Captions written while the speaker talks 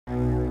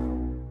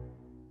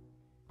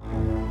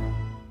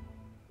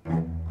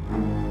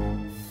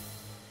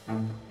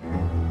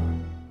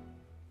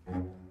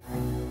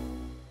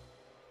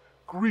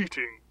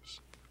Greetings.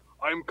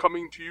 I am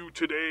coming to you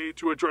today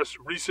to address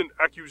recent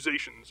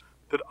accusations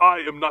that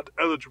I am not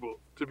eligible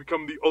to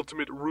become the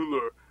ultimate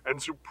ruler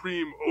and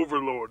supreme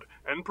overlord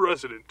and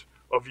president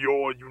of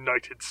your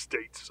United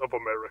States of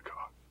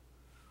America.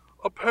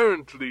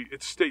 Apparently,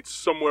 it states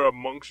somewhere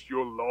amongst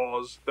your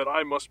laws that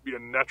I must be a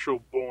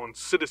natural-born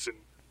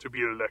citizen to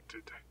be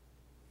elected.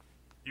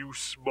 You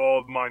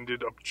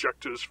small-minded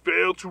objectors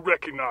fail to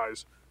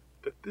recognize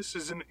that this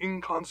is an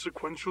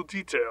inconsequential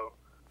detail.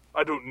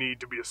 I don't need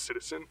to be a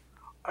citizen.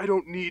 I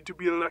don't need to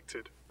be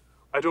elected.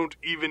 I don't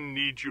even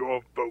need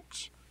your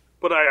votes,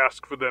 but I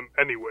ask for them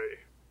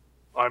anyway.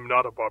 I'm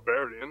not a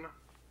barbarian.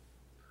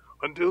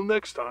 Until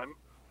next time,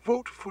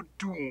 vote for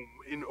Doom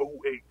in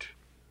 08,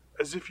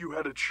 as if you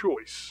had a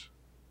choice.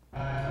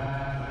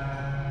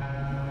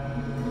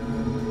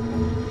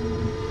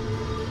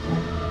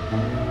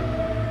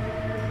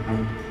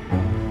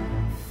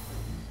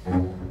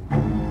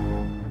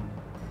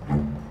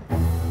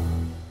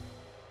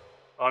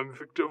 I'm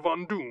Victor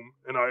Von Doom,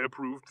 and I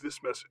approved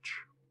this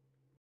message.